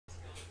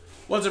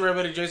What's up,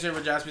 everybody? Jason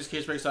here for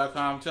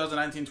JaspysCaseBreaks.com.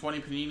 2019-20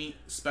 Panini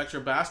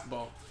Spectra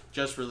Basketball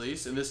just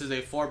released, and this is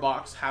a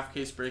 4-box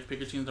half-case break. Pick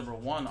your teams number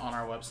 1 on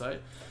our website.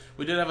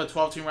 We did have a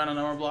 12-team random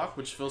number block,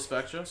 which fills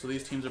Spectra, so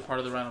these teams are part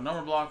of the random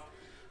number block,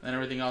 and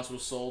everything else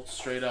was sold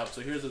straight up.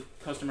 So here's the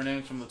customer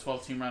names from the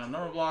 12-team random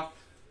number block.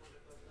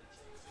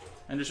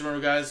 And just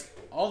remember, guys,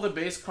 all the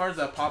base cards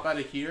that pop out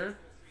of here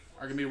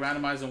are going to be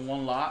randomized in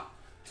one lot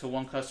to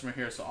one customer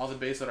here. So all the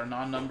base that are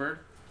non-numbered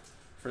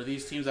for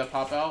these teams that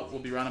pop out will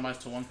be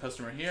randomized to one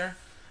customer here.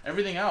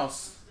 Everything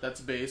else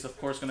that's base, of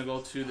course, going to go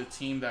to the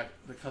team that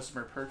the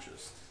customer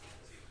purchased.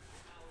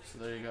 So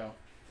there you go.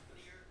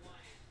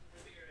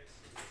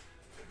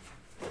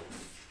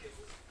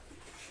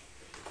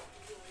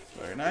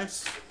 Very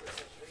nice.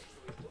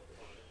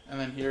 And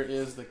then here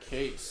is the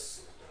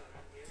case.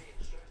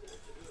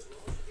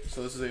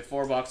 So this is a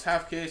 4-box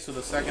half case. So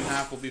the second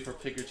half will be for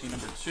pick your team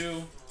number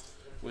 2,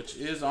 which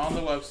is on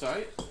the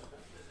website.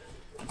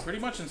 And pretty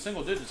much in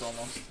single digits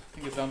almost. I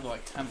think it's down to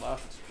like 10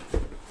 left.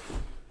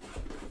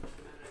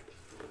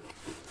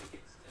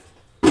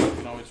 You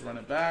can always run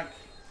it back.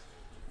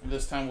 And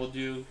this time we'll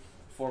do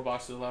 4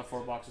 boxes to the left, 4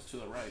 boxes to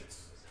the right.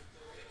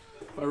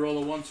 If I roll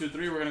a 1, 2,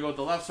 3, we're going to go with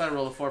the left side.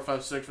 Roll a 4,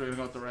 5, 6, we're going to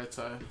go with the right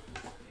side.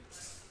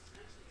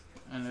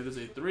 And it is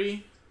a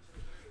 3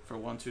 for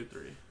 1, 2,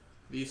 3.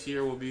 These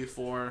here will be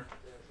for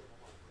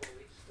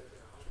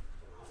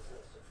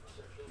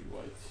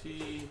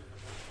BYT,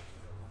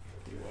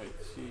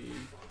 BYT,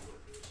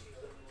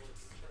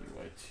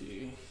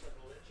 BYT,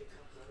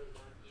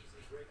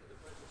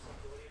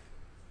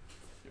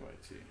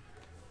 BYT.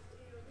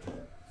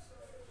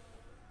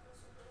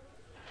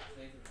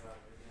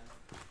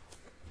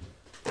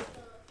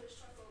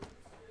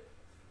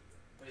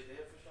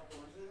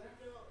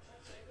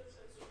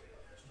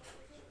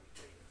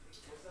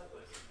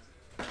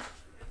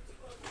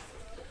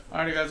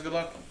 Alrighty, guys, good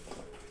luck.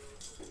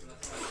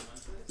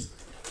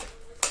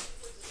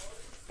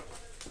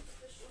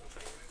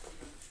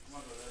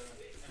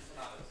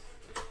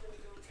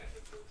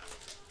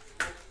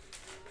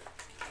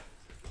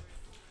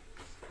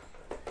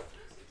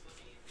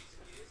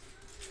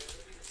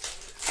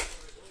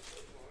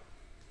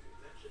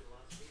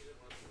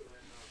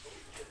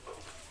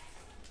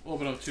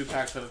 Open up 2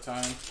 packs at a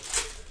time.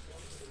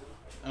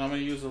 And I'm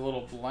going to use a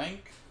little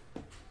blank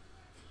to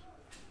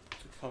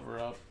cover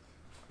up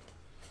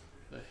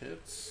the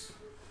hits.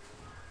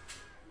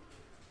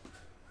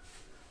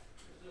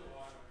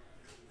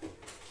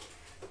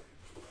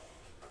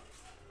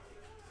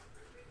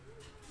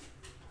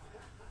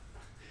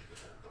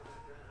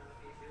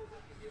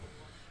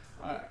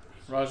 Alright,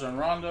 Rajon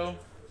Rondo,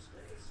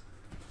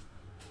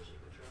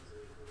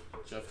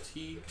 Jeff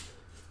Teague,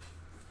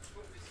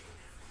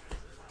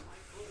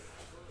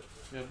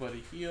 we have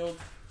Buddy Hield,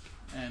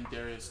 and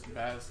Darius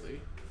Bazley.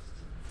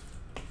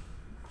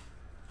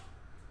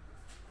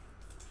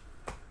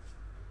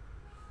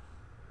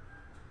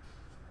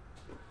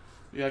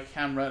 We got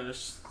Cam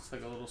Reddish. It's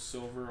like a little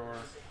silver or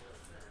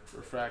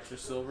refractor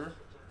silver.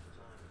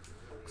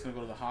 It's going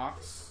to go to the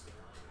Hawks.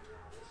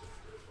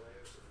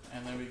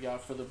 And then we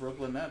got for the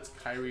Brooklyn Nets,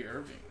 Kyrie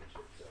Irving.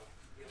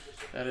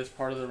 That is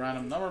part of the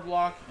random number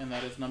block, and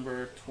that is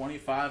number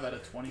 25 out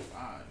of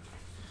 25.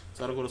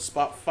 So that'll go to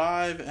spot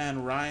 5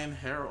 and Ryan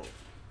Harold.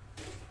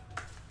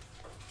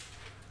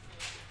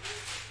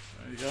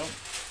 There you go.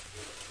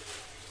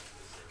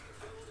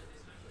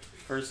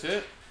 First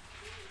hit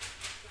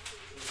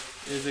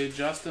is a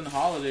Justin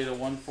Holiday to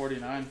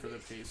 149 for the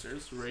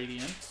Pacers.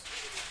 Radiant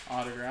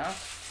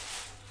autograph.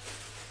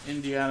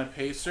 Indiana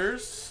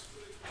Pacers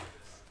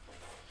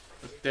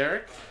with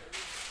Derek.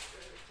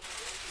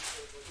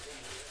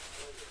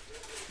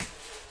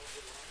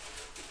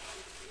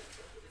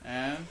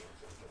 And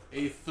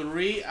a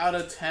 3 out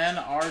of 10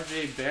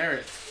 RJ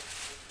Barrett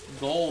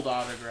gold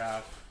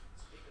autograph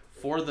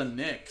for the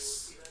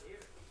Knicks.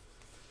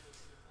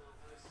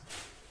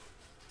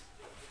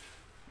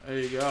 There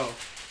you go.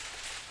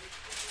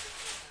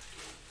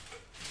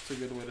 That's a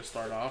good way to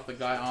start off. The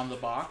guy on the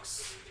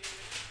box.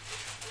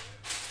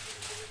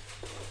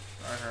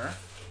 Right here.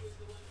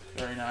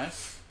 Very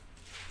nice.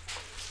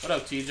 What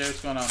up, TJ?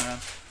 What's going on, man?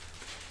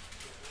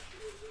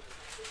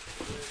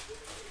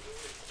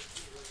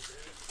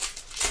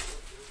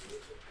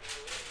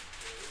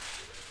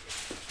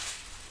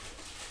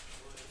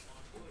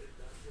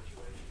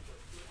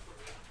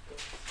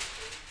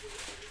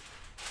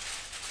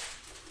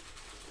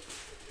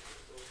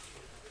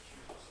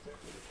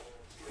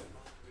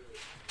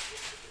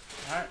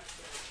 Alright,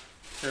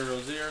 Terry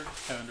Rozier,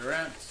 Kevin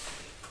Durant,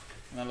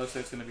 and that looks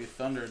like it's going to be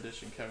Thunder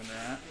Edition Kevin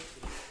Durant.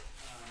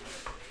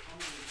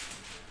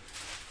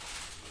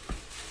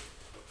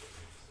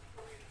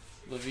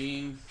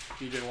 Levine,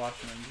 PJ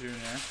Washington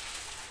Jr.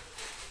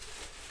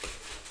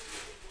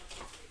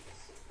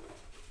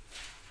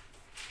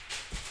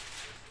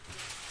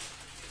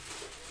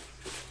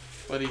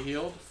 Buddy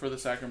Hield for the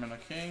Sacramento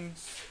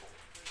Kings.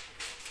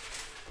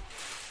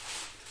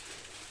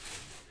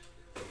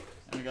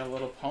 And we got a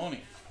little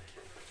pony.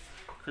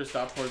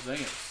 Kristaps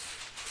Porzingis.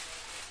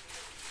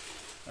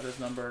 That is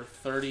number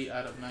 30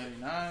 out of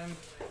 99.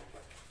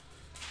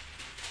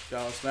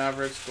 Dallas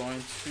Mavericks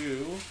going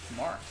to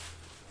Mark.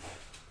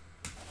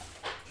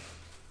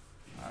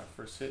 Alright,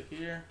 first hit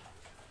here.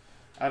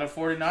 Out of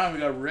 49, we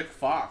got Rick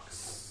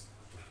Fox.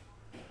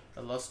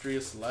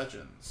 Illustrious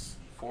Legends.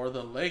 For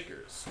the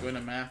Lakers, going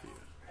to Matthew.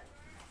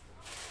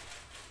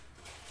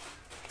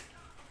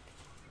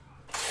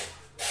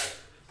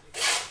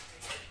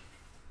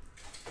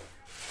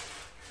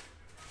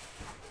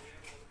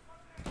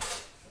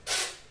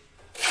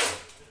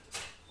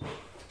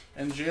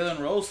 And Jalen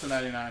Rose to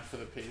 99 for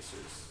the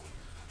Pacers.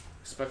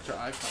 Spectra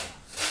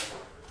icons.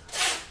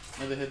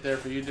 Another hit there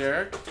for you,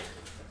 Derek.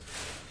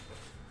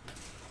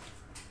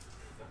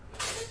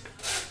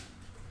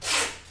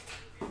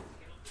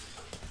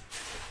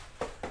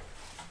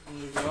 There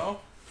you go.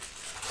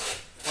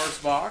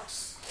 First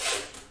box.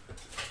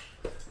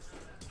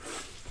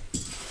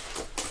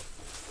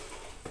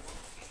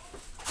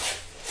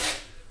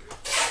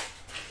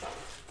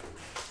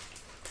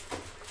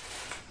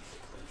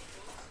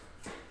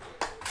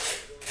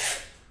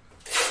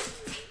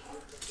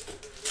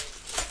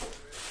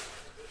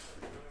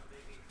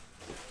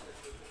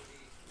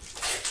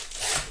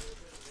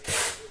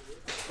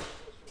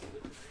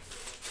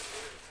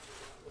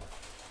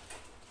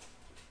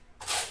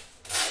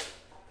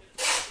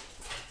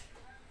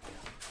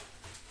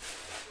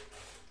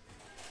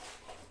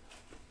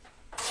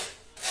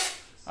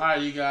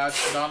 Alright, you got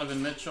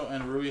Donovan Mitchell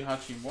and Rui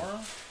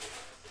Hachimura.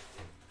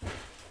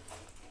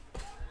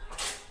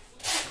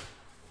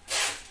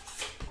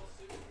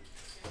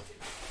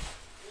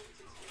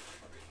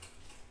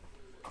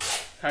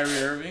 Kyrie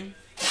Irving.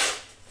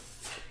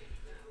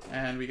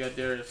 And we got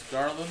Darius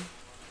Garland.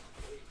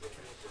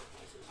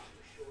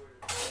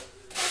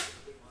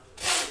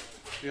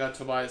 We got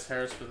Tobias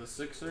Harris for the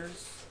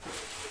Sixers.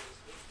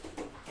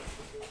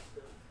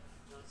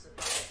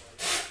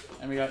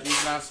 And we got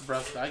Ignas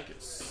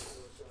Brazdeikis.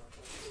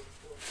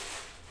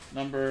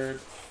 Number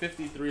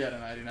 53 out of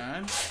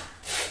 99.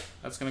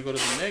 That's going to go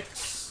to the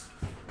Knicks.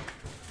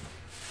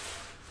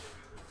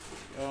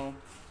 There we go.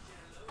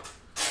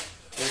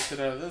 Takes it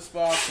out of this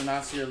box. And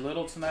Nasir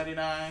Little to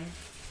 99.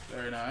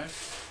 Very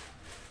nice.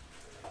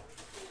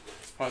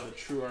 It's probably the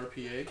true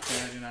RPA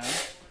to 99.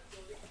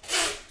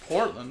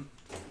 Portland.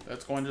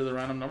 That's going to the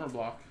random number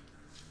block.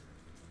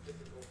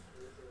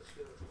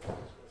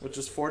 Which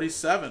is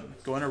 47.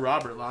 Going to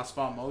Robert. Last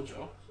spot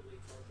mojo.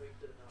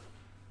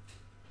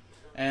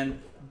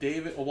 And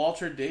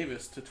Walter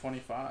Davis to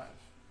 25.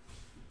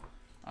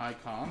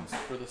 Icons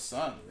for the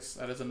Suns.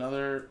 That is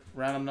another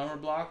random number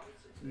block.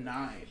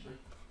 9.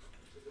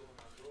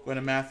 Going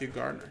to Matthew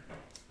Gardner.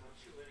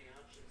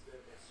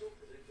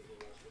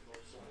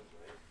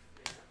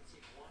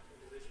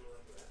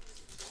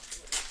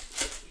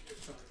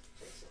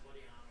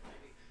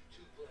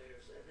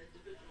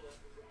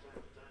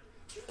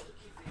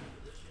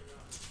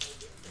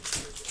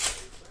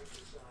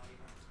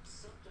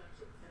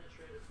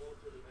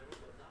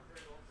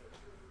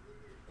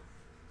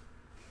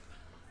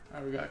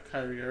 Alright, we got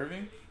Kyrie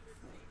Irving.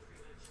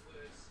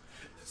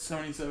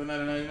 77 out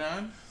of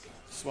 99.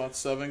 Spot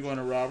 7 going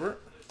to Robert.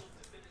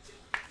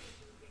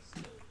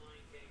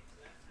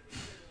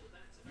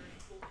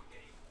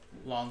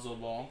 Lonzo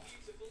Ball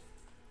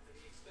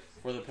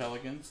for the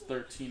Pelicans.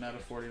 13 out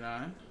of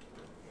 49.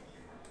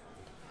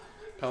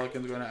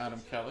 Pelicans going to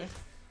Adam Kelly.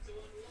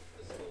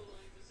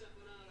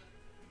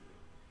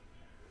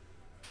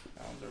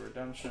 That one's a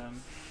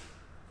redemption.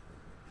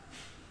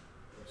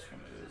 This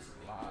one is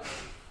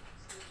live.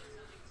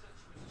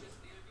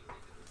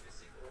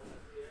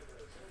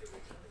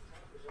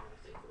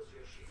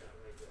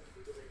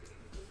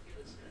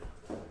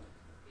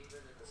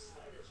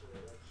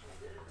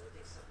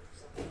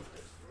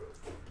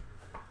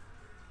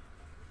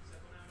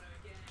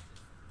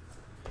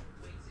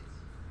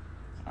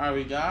 Alright,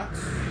 we got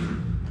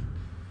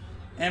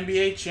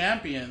NBA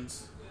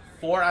champions.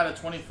 4 out of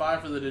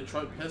 25 for the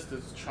Detroit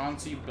Pistons.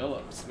 Chauncey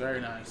Billups. Very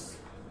nice.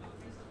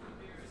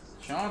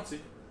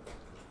 Chauncey.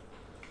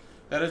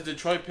 That is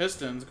Detroit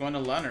Pistons going to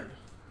Leonard.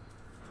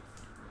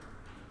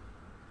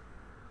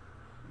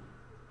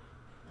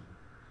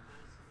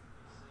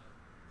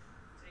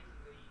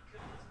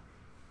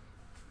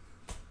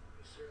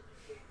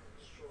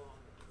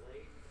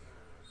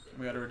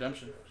 We got a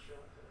redemption.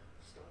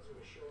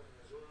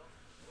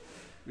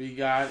 We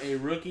got a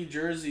rookie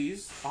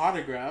jerseys,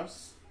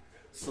 autographs,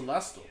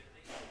 Celestial.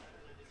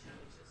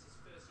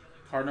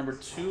 Card number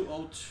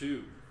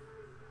 202.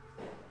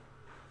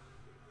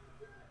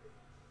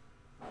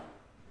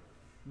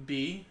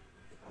 B.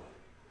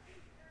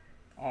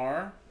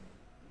 R.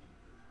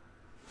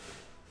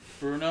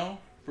 Bruno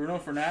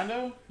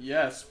Fernando?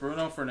 Yes,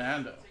 Bruno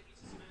Fernando.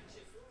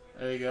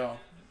 There you go.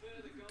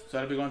 So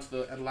that'll be going to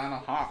the Atlanta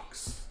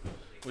Hawks,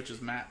 which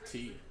is Matt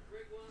T.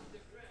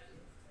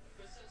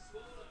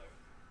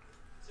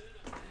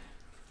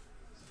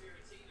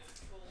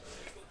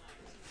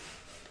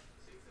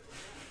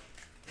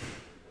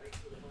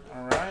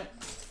 Alright.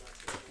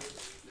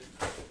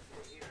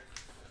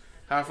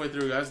 Halfway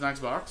through, guys.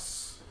 Next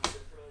box.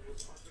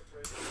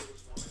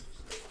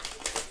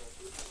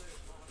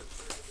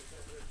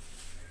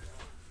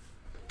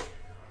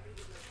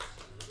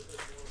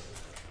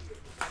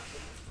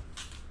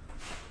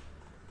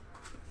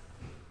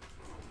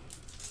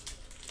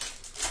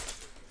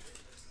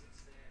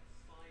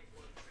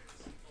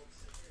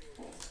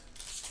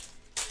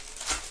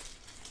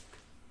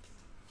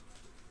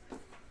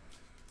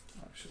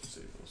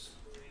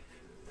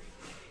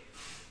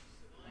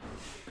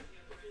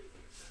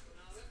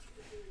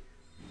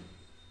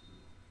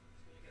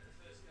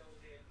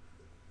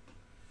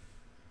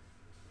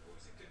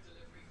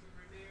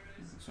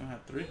 This one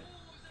had three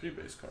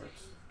base cards.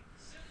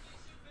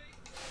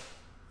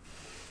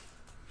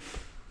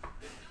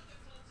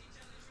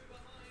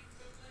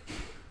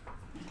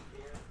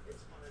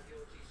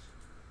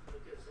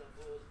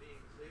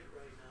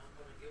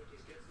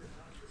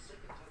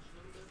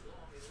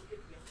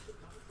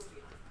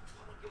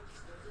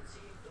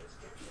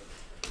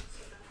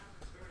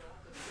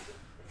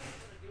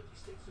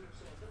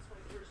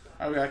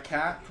 Alright, we got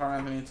Cat, Karl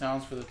Anthony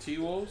Towns for the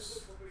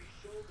T-Wolves.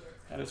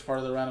 That is part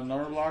of the random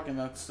number block, and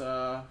that's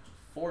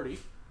 40.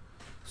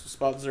 So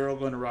spot 0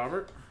 going to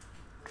Robert.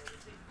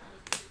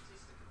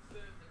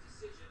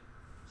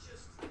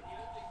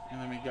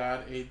 And then we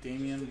got a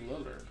Damian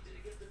Lillard.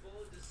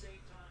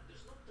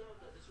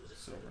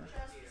 Silver.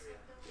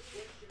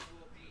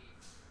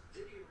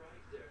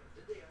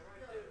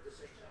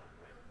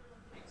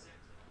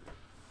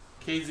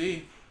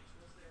 KZ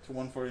to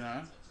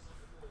 149.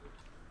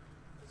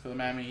 For the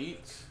Miami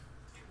Heat.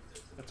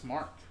 That's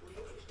Mark.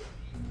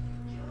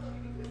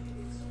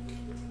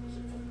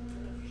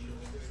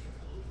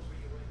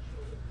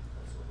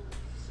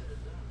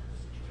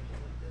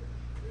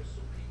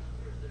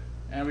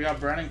 And we got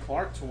Brandon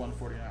Clark to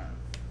 149.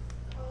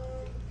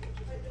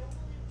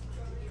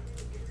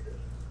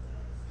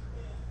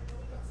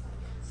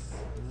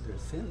 They're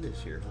thin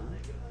this year, huh?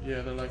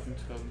 Yeah, they're like in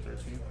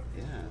 2013.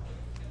 Yeah.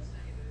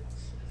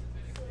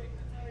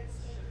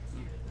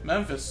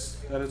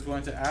 Memphis, that is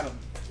going to Adam.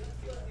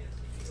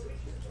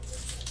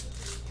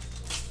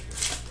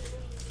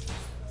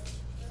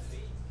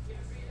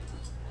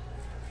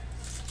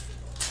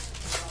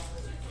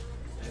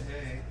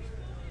 Hey.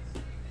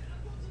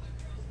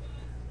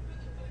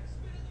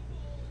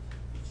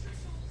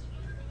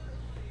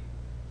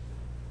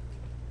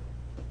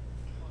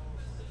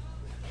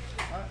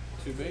 Alright,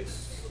 2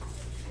 base.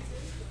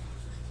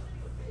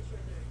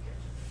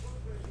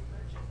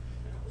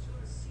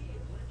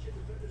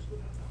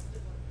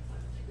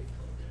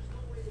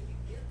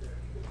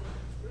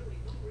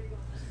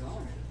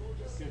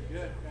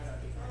 Good.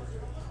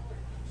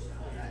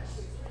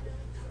 Nice.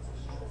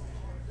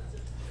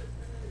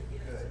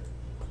 Good.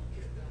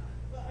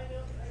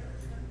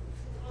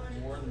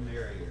 More the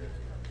merrier.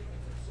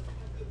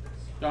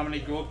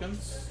 Dominique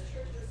Wilkins,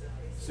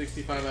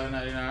 65 out of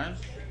 99.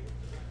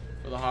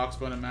 For the Hawks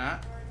going to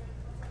Matt.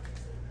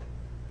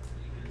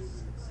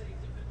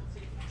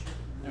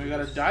 And we got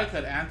a die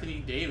cut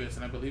Anthony Davis,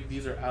 and I believe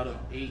these are out of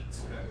 8.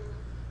 Okay.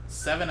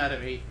 7 out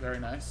of 8, very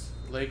nice.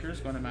 Lakers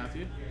going to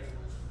Matthew.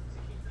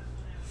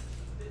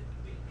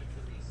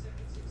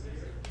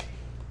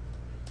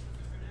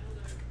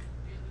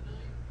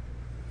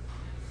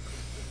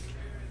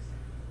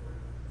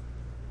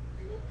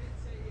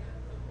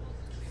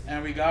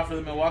 And we got for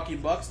the Milwaukee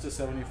Bucks to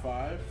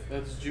 75.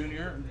 That's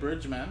Junior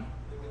Bridgman.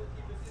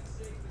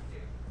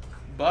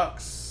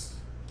 Bucks.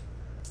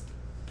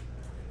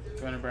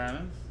 Going to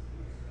Brandon.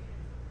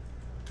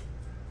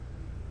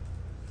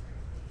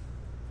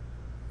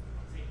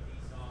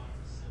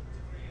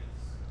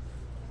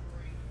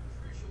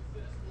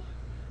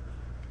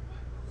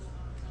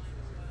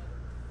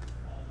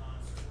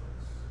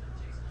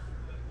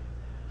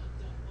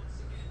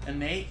 And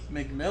Nate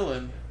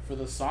McMillan for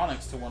the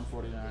Sonics to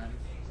 149.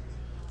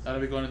 That'll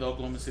be going to the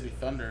Oklahoma City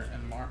Thunder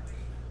and Mark.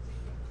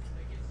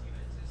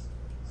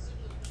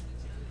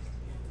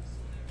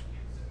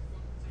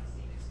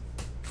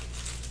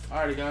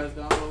 Alrighty guys,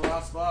 down to the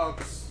last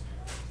box.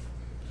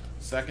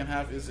 Second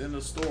half is in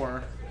the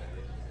store.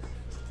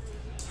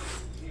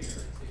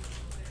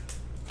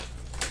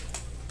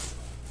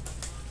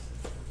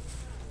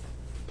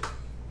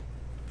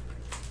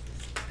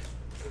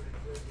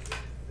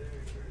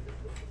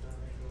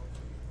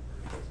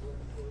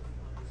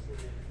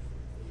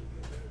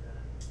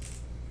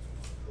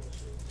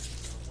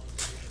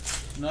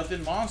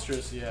 Nothing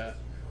monstrous yet.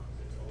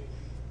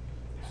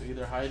 So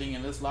either hiding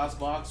in this last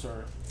box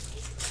or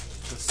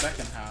the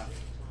second half.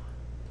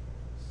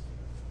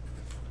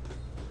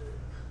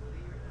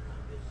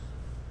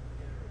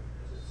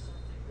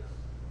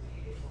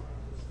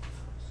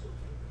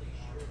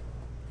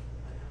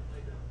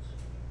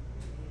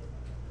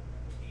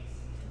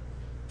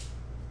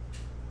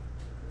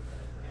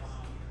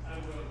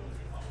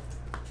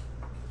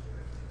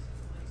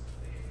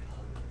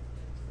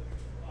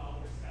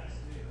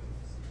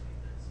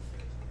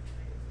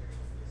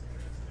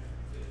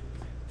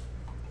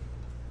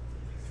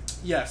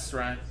 Yes,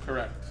 Ryan,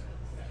 correct.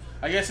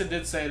 I guess it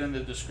did say it in the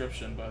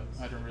description, but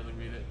I didn't really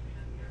read it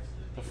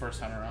the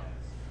first time around.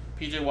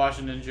 PJ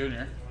Washington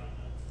Jr.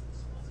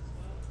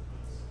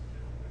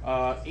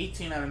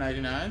 18 out of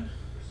 99.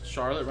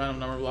 Charlotte, random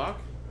number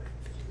block.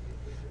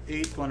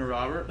 8 going to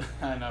Robert.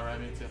 I know, right?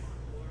 Me too.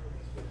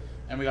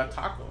 And we got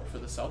Taco for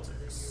the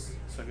Celtics.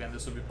 So again,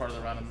 this will be part of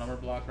the random number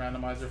block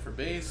randomizer for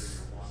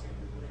base.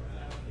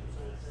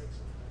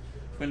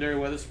 Quindary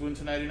Weatherspoon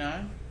to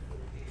 99.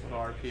 Little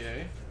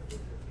RPA.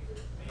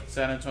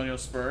 San Antonio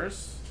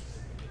Spurs.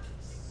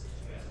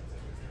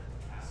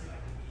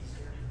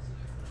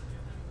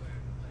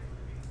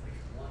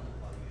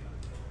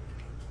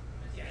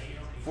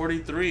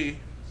 $43,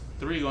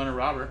 3 going to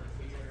Robert.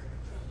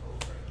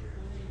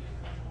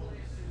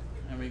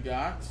 we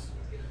got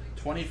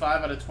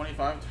 25 out of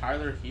 25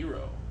 Tyler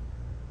Hero.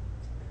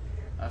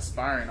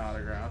 Aspiring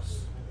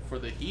autographs for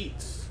the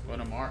Heat. Go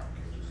to Mark.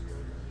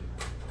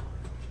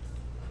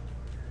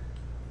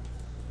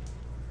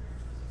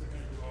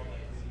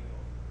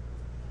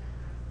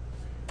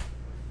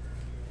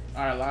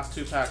 Alright, last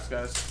 2 packs,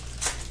 guys.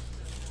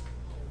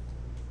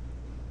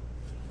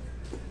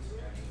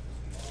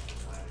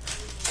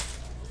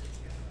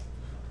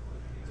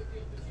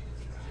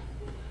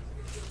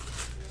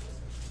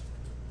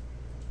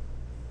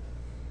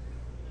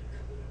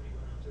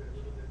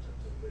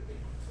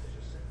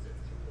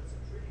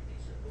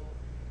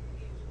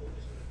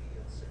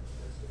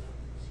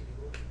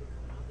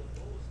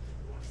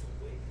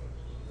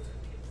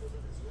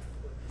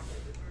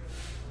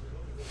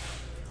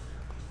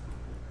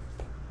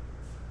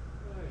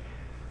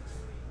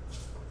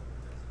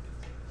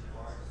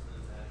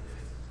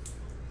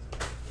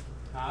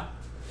 Huh?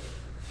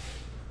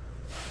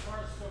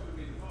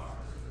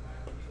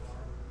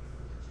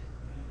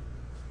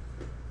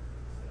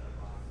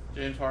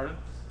 James Harden.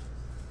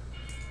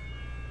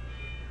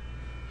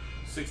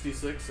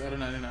 66 out of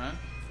 99.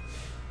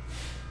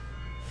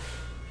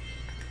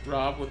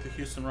 Rob with the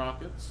Houston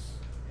Rockets.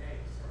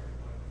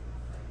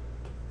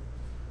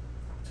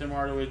 Tim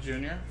Hardaway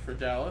Jr. for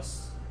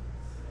Dallas.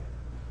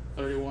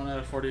 31 out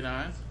of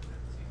 49.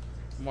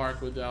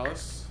 Mark with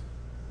Dallas.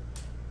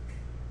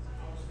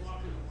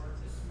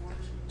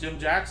 Jim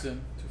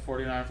Jackson to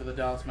 49 for the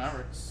Dallas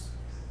Mavericks.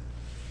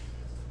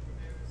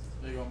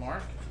 There you go,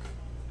 Mark.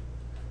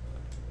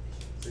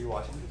 Are you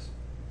watching this?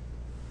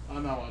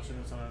 I'm not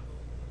watching this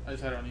I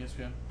just had it on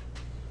ESPN.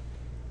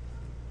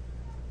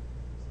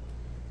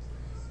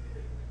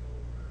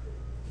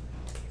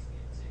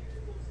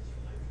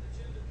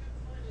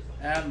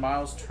 And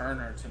Miles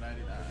Turner to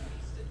 99.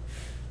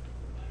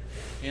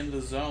 In the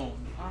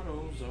zone.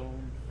 Auto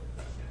zone.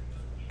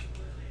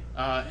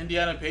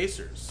 Indiana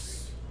Pacers.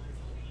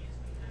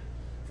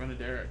 Friend of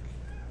Derek.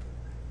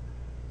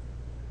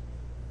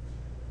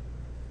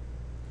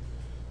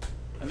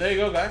 And there you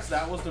go, guys.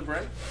 That was the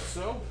break.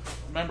 So,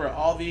 remember,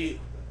 all the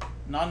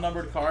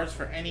non-numbered cards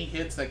for any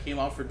hits that came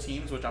out for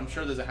teams, which I'm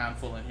sure there's a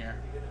handful in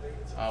here.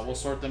 We'll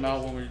sort them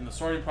out when we're in the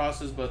sorting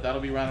process, but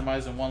that'll be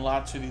randomized in one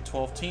lot to the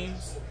 12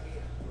 teams.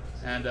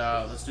 And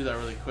let's do that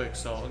really quick.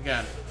 So,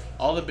 again,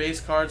 all the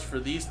base cards for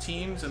these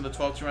teams in the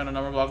 12-team random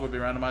number block will be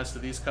randomized to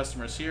these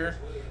customers here.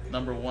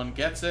 Number 1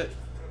 gets it.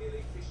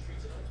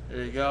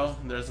 There you go.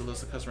 There's a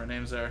list of customer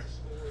names there.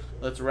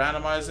 Let's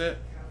randomize it.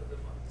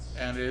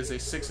 And it is a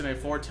 6 and a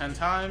 4 10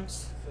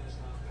 times.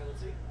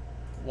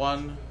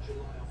 1,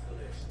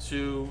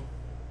 2,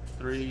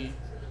 3,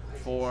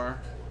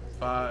 4,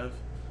 5,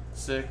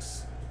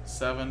 6,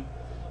 7,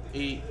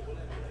 8,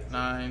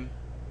 9,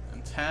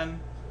 and 10.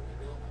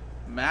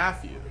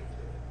 Matthew.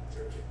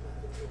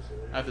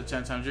 After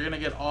 10 times, you're going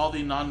to get all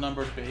the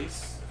non-numbered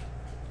base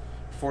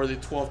for the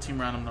 12-team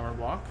random number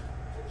block.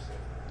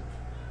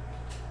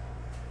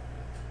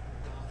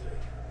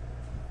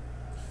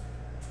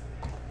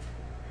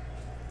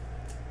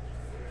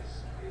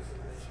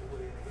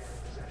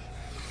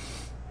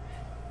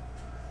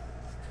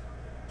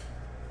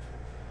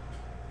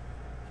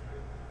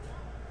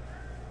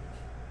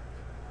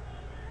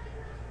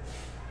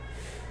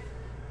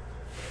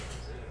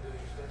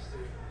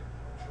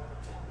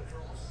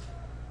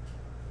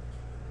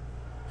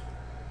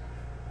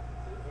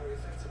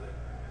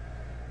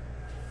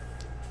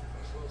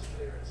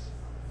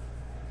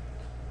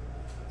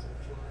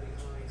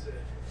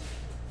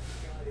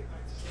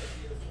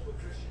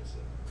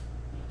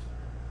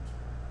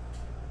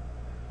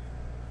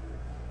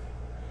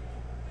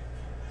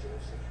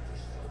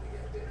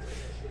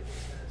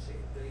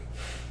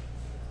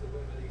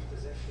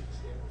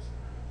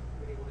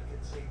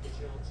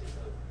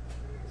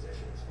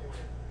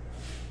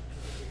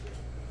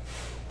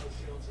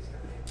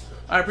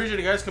 I appreciate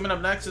it, guys. Coming up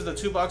next is the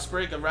 2-box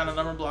break of random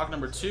number block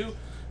number 2,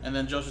 and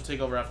then Joe should take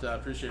over after that.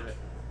 Appreciate it.